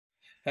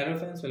Hello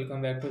friends,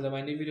 welcome back to the my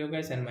new video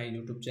guys and my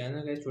YouTube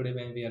channel guys. Today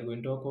when we are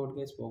going to talk about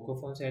guys Poco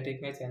phone setting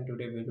guys, and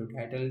today video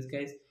title is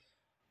guys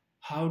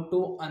how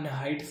to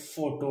unhide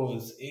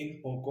photos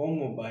in Poco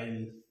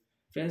mobile.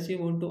 Friends, you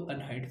want to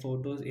unhide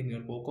photos in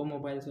your Poco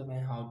mobile, so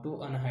man, how to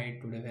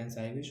unhide today friends,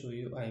 I will show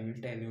you, I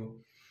will tell you.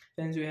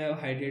 Friends, you have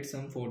hidden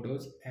some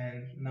photos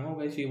and now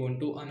guys you want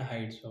to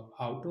unhide. So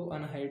how to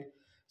unhide?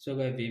 So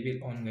guys we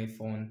will on my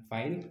phone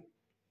file.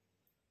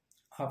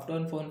 After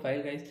on phone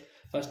file guys,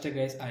 first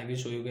guys I will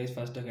show you guys.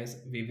 First guys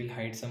we will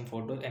hide some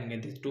photos and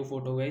get these two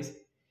photo guys,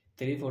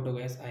 three photo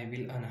guys I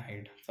will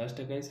unhide.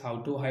 First guys, how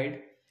to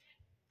hide?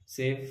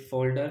 Save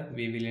folder,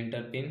 we will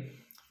enter pin,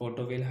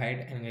 photo will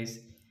hide, and guys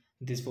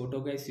this photo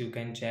guys you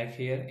can check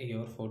here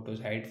your photos,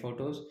 hide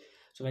photos.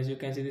 So as you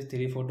can see this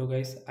three photo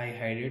guys I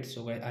hide it,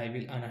 so guys I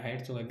will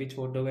unhide. So which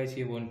photo guys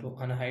you want to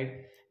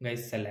unhide?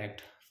 Guys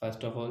select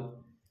first of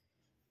all,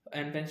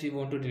 and when you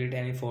want to delete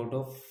any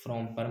photo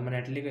from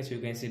permanently guys, you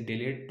can see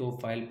delete to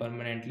file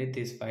permanently.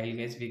 This file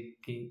guys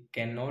we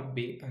cannot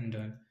be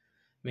undone,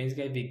 means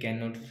guys we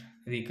cannot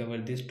recover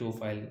this two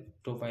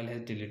file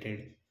has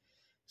deleted.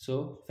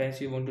 So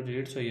friends, you want to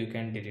delete, so you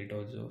can delete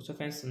also. So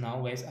friends,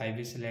 now guys I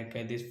will select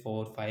this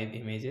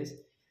 4-5 images,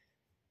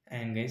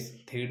 and guys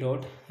three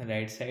dot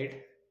right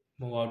side,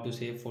 move out to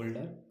save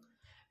folder.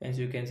 As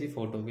you can see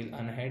photo will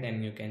unhide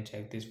and you can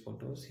check these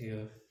photos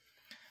here.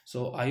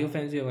 So I hope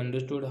friends you have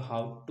understood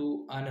how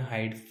to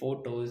unhide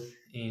photos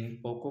in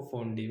Poco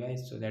phone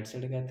device. So that's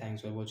it guys.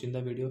 Thanks for watching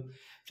the video.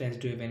 Friends,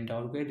 do you have any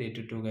doubt guys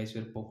related to guys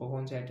your Poco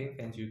phone setting?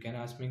 Friends, you can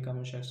ask me in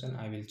comment section.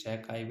 I will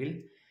check. I will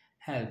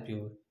help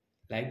you.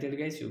 Like that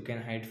guys, you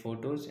can hide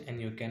photos and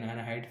you can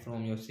unhide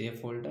from your save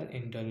folder.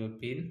 Enter your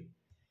pin.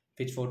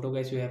 Which photo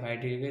guys you have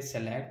hidden guys?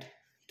 Select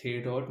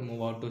three dot.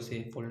 Move out to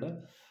save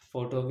folder.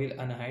 Photo will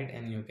unhide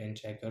and you can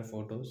check your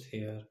photos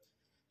here.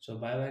 So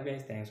bye bye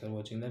guys. Thanks for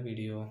watching the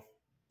video.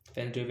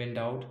 Friends, do you have any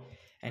doubt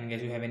and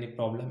guys you have any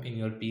problem in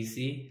your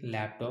PC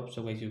laptop,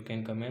 so guys you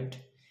can comment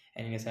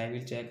and guys I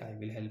will check, I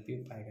will help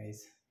you. Bye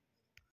guys.